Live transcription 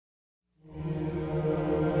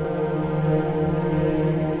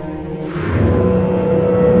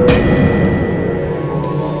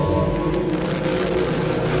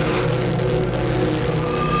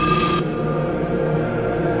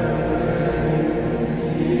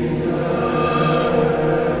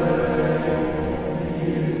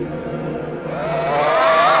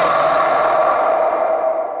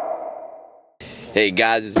Hey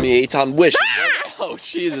guys, it's me, Etan Wish. Oh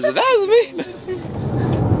Jesus, that was me.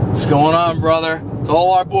 What's going on, brother? To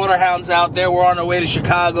all our Borderhounds out there, we're on our way to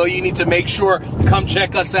Chicago. You need to make sure to come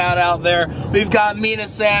check us out there. We've got Mina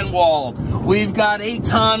Sandwall. We've got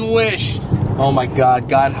Etan Wish. Oh my God,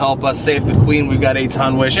 God help us, save the Queen. We've got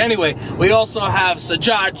Etan Wish. Anyway, we also have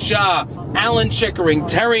Sajjad Shah, Alan Chickering,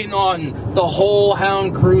 Terry Naughton. The whole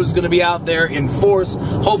Hound crew is going to be out there in force.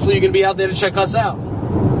 Hopefully you're going to be out there to check us out.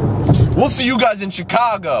 We'll see you guys in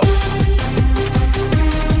Chicago.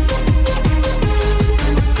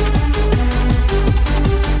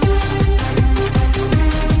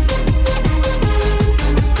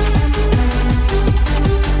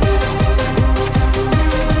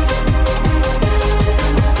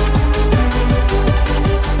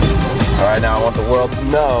 Alright, now I want the world to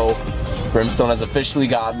know Brimstone has officially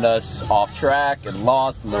gotten us off track and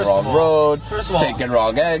lost in the wrong road, taking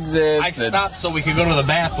wrong exits. I stopped so we could go to the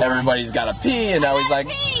bathroom. Everybody's got to pee, and now he's like,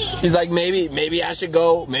 maybe I should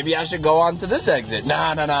go on to this exit.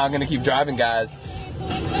 Nah, I'm gonna keep driving, guys.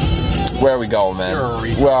 Where are we going, man?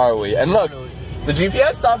 Where are we? And look, the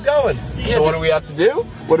GPS stopped going. Yeah, so what do we have to do?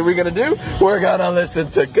 What are we gonna do? We're gonna listen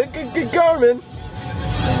to Garmin.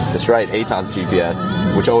 That's right, Etan's GPS,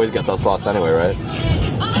 which always gets us lost anyway, right?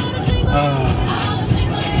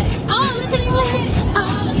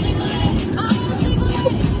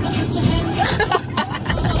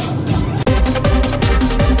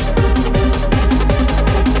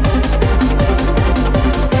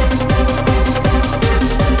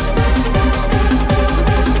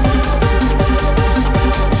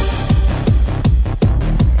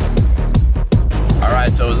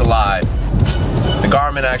 Alright, so it was a lie. The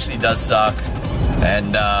Garmin actually does suck,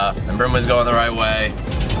 and Brim was going the right way,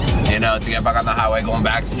 you know, to get back on the highway, going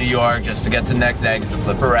back to New York, just to get to the next exit, to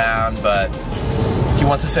flip around, but he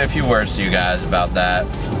wants to say a few words to you guys about that.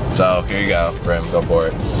 So here you go, Brim, go for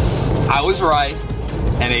it. I was right,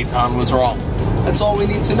 and Etan was wrong. That's all we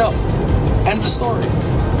need to know. End the story.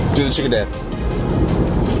 Do the chicken dance.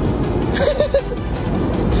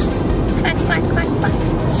 Quack, quack, quack, quack.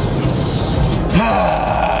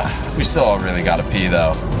 We still all really gotta pee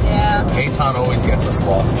though. Yeah. Etan always gets us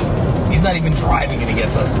lost. He's not even driving and he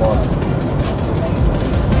gets us lost.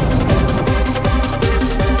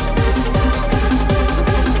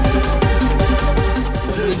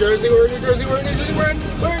 New Jersey, we're in New Jersey, we're in New Jersey, we're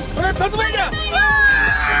in Pennsylvania!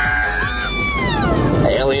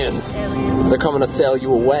 Aliens. They're coming to sail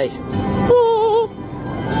you away.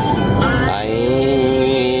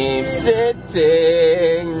 I'm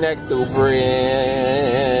sitting next to Brim.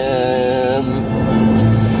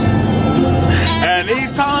 And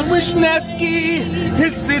Etan Wishnevsky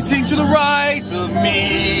is sitting to the right of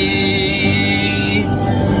me.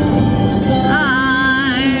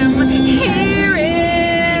 I'm here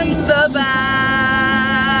in the back.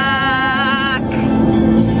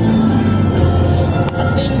 I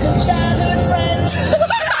think of childhood friends.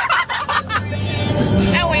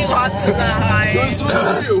 And we lost the night. Who's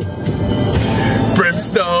with you?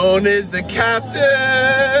 Brimstone is the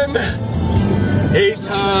captain.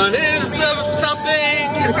 Etan is the something.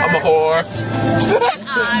 I'm a whore.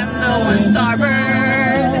 I'm the one starboard.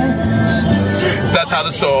 That's how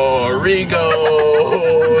the story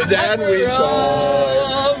goes. And we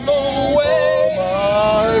on the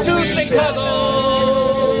way to Chicago.